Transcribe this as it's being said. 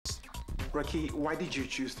Raki, why did you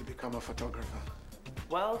choose to become a photographer?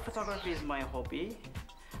 Well, photography is my hobby.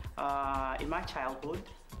 In my childhood,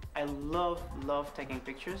 I love taking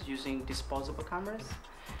pictures using disposable cameras.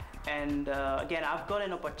 And again, I've got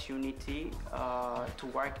an opportunity to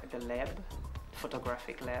work at the lab,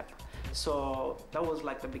 photographic lab. So that was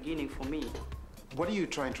like the beginning for me. What are you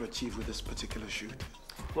trying to achieve with this particular shoot?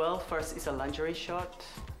 Well, first it's a lingerie shot,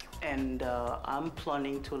 and I'm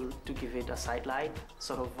planning to give it a side light,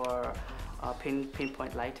 sort of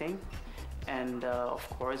pinpoint lighting. And of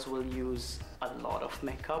course, we'll use a lot of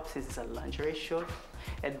makeup since it's a lingerie shoot.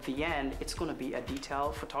 At the end, it's going to be a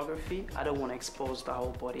detail photography. I don't want to expose the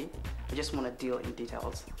whole body. I just want to deal in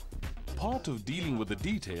details. Part of dealing with the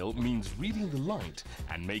detail means reading the light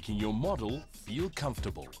and making your model feel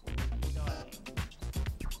comfortable.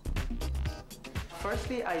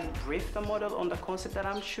 Firstly, I brief the model on the concept that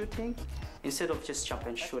I'm shooting instead of just jump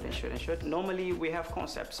and shoot and shoot and shoot. Normally, we have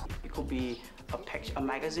concepts. It could be a picture, a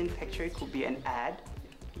magazine picture. It could be an ad.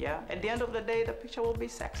 Yeah. At the end of the day, the picture will be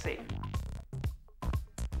sexy.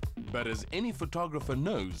 But as any photographer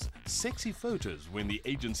knows, sexy photos when the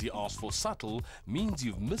agency asks for subtle means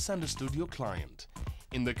you've misunderstood your client.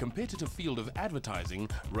 In the competitive field of advertising,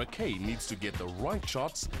 Rakay needs to get the right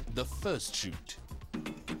shots the first shoot.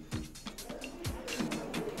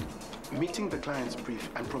 Meeting the client's brief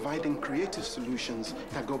and providing creative solutions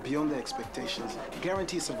that go beyond their expectations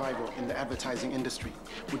guarantees survival in the advertising industry.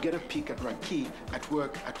 We get a peek at Raki at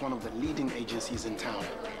work at one of the leading agencies in town.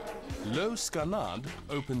 Low Skanad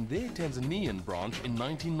opened their Tanzanian branch in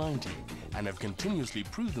 1990 and have continuously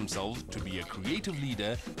proved themselves to be a creative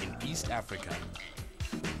leader in East Africa.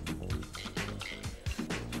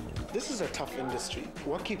 This is a tough industry.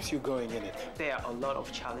 What keeps you going in it? There are a lot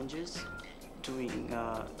of challenges doing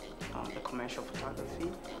the commercial photography.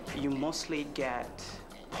 You mostly get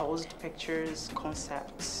posed pictures,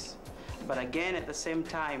 concepts, but again, at the same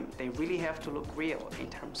time, they really have to look real in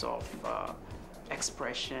terms of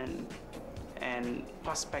expression and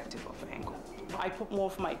perspective of angle. I put more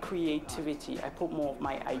of my creativity, I put more of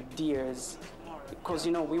my ideas, because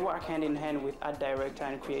you know, we work hand in hand with art director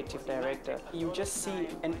and creative director. You just see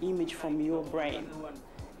an image from your brain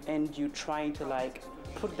and you trying to like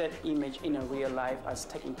put that image in a real life as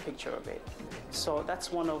taking picture of it. So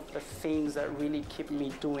that's one of the things that really keep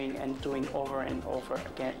me doing and doing over and over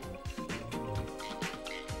again.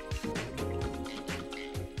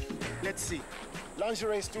 Let's see.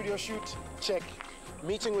 Lingerie studio shoot, check.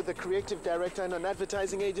 Meeting with the creative director in an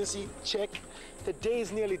advertising agency, check. The day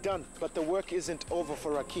is nearly done, but the work isn't over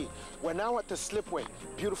for Raki. We're now at the Slipway,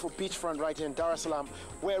 beautiful beachfront right here in Dar es Salaam,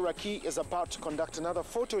 where Raki is about to conduct another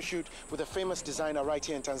photo shoot with a famous designer right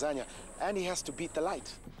here in Tanzania, and he has to beat the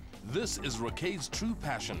light. This is Rakay's true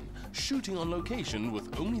passion, shooting on location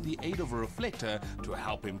with only the aid of a reflector to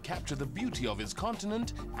help him capture the beauty of his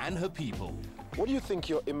continent and her people. What do you think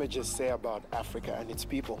your images say about Africa and its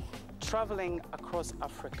people? Traveling across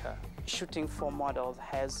Africa, shooting for models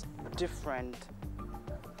has different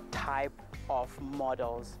type of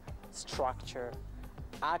models, structure,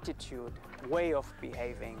 attitude, way of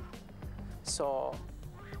behaving. So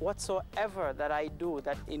whatsoever that I do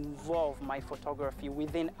that involve my photography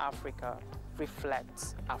within Africa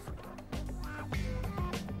reflects Africa.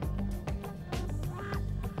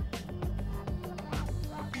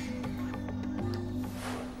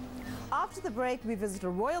 After the break, we visit a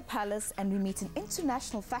royal palace and we meet an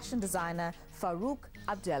international fashion designer, Farouk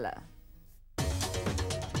Abdallah.